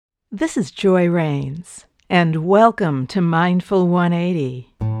This is Joy Rains, and welcome to Mindful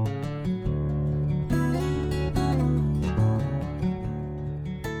 180.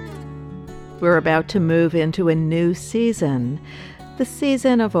 We're about to move into a new season, the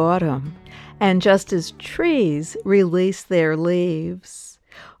season of autumn. And just as trees release their leaves,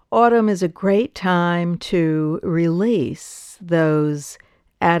 autumn is a great time to release those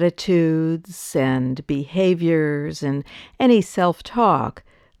attitudes and behaviors and any self-talk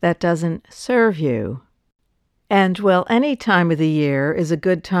that doesn't serve you. And well, any time of the year is a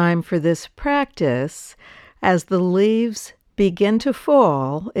good time for this practice. As the leaves begin to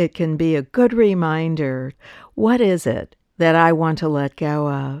fall, it can be a good reminder, what is it that I want to let go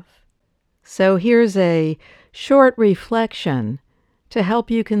of? So here's a short reflection to help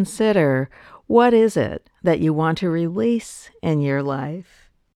you consider, what is it that you want to release in your life?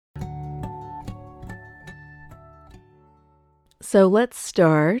 So let's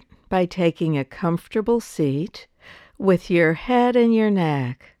start by taking a comfortable seat with your head and your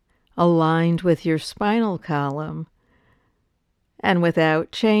neck aligned with your spinal column. And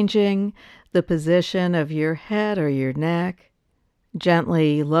without changing the position of your head or your neck,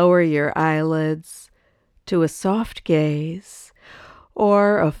 gently lower your eyelids to a soft gaze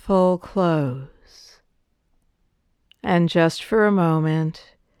or a full close. And just for a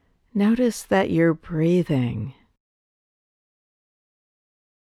moment, notice that you're breathing.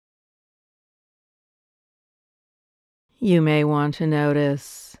 You may want to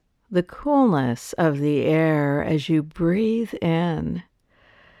notice the coolness of the air as you breathe in,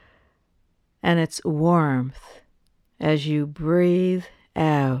 and its warmth as you breathe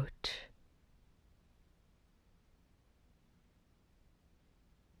out.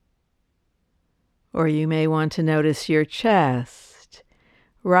 Or you may want to notice your chest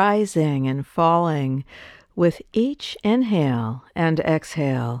rising and falling with each inhale and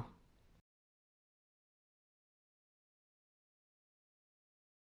exhale.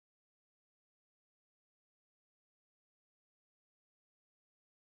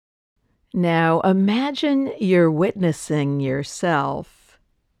 Now imagine you're witnessing yourself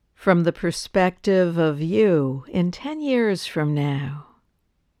from the perspective of you in 10 years from now,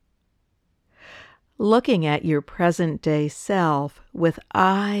 looking at your present day self with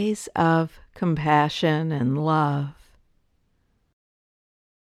eyes of compassion and love.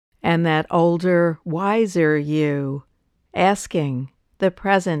 And that older, wiser you asking the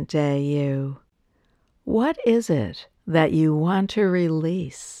present day you, what is it that you want to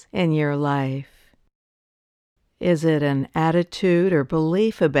release in your life? Is it an attitude or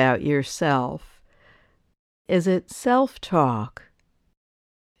belief about yourself? Is it self-talk?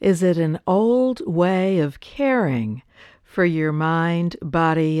 Is it an old way of caring for your mind,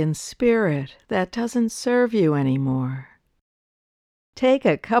 body, and spirit that doesn't serve you anymore? Take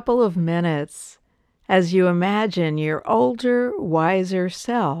a couple of minutes as you imagine your older, wiser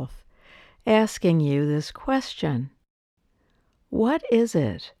self asking you this question. What is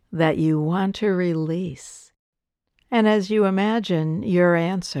it that you want to release? And as you imagine your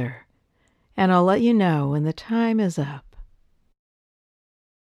answer, and I'll let you know when the time is up.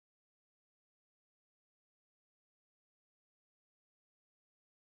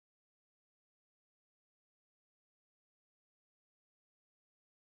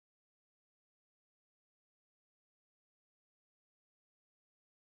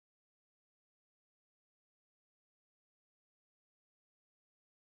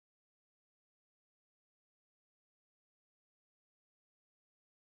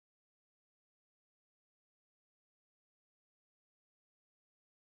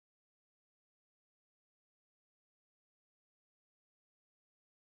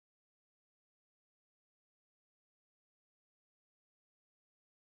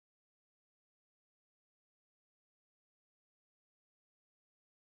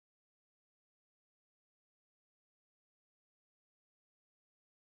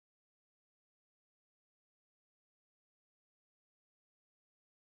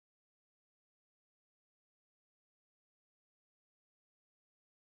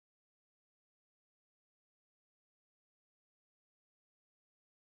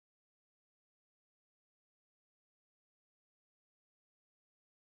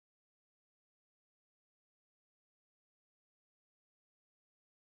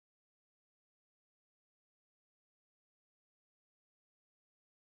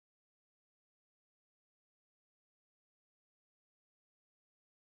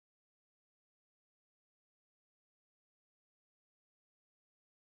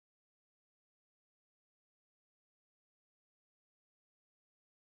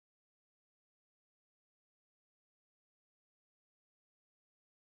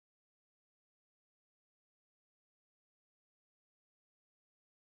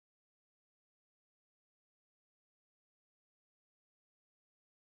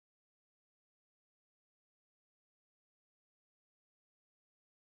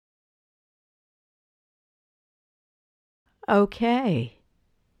 Okay.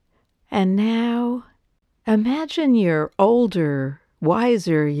 And now imagine your older,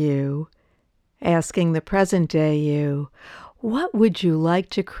 wiser you asking the present day you, what would you like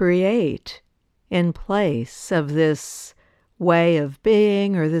to create in place of this way of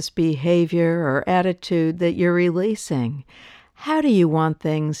being or this behavior or attitude that you're releasing? How do you want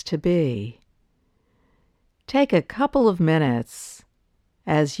things to be? Take a couple of minutes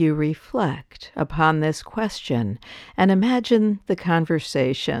as you reflect upon this question and imagine the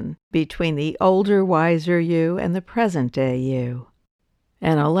conversation between the older, wiser you and the present day you.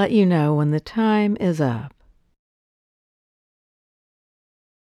 And I'll let you know when the time is up.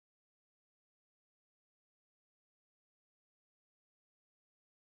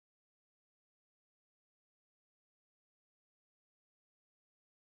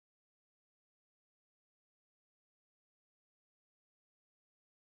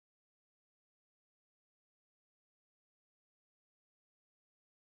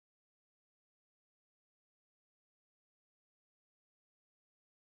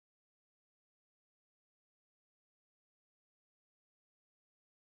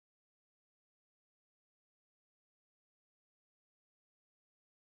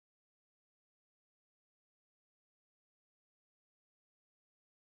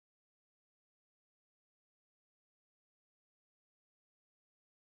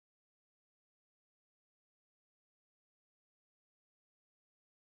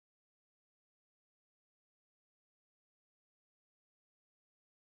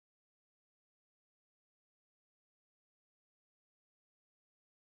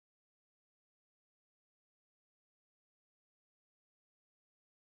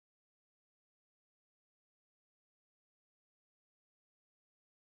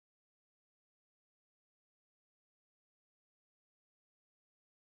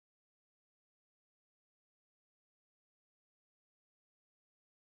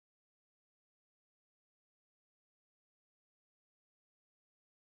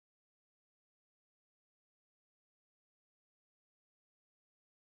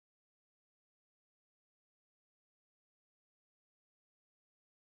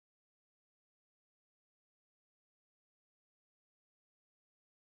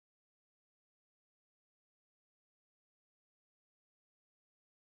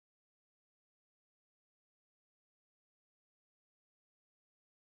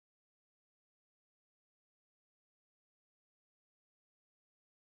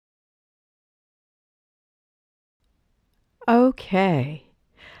 Okay.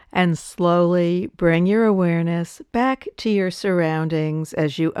 And slowly bring your awareness back to your surroundings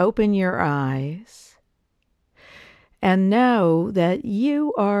as you open your eyes. And know that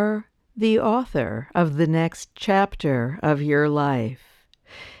you are the author of the next chapter of your life.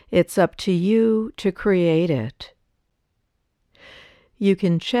 It's up to you to create it. You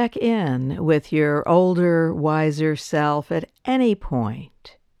can check in with your older, wiser self at any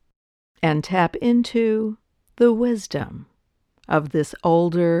point and tap into the wisdom of this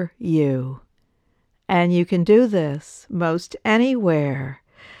older you. And you can do this most anywhere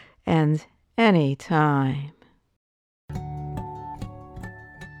and anytime.